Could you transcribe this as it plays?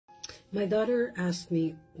My daughter asked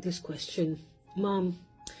me this question, Mom,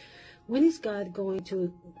 when is God going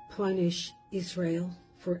to punish Israel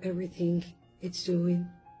for everything it's doing?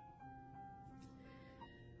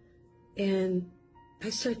 And I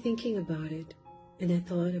started thinking about it, and I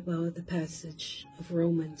thought about the passage of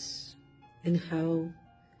Romans and how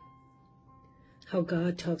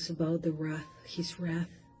God talks about the wrath, his wrath.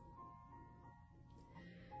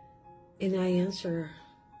 And I answer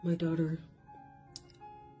my daughter,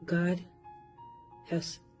 God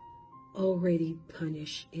has already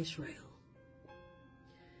punished Israel.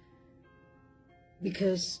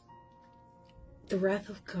 Because the wrath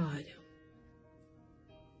of God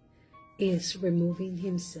is removing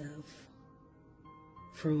himself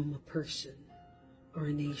from a person or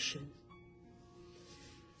a nation,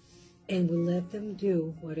 and will let them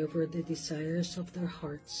do whatever the desires of their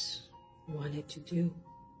hearts wanted to do,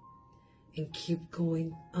 and keep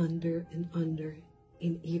going under and under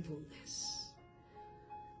in evilness.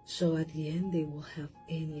 So at the end they will have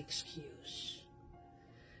any excuse.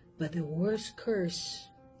 But the worst curse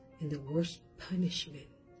and the worst punishment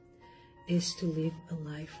is to live a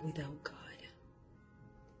life without God,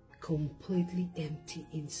 completely empty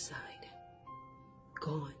inside,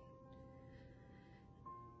 gone.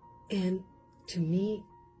 And to me,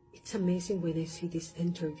 it's amazing when I see these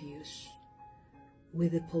interviews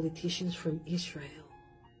with the politicians from Israel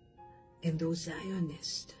and those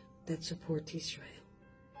Zionists that support Israel,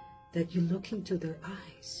 that you look into their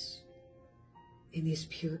eyes and it's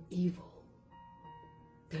pure evil.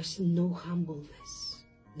 There's no humbleness,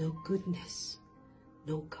 no goodness,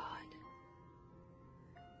 no God.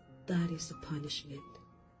 That is the punishment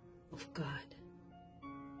of God.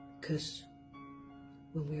 Because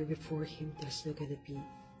when we're before him, there's not going to be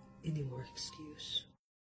any more excuse.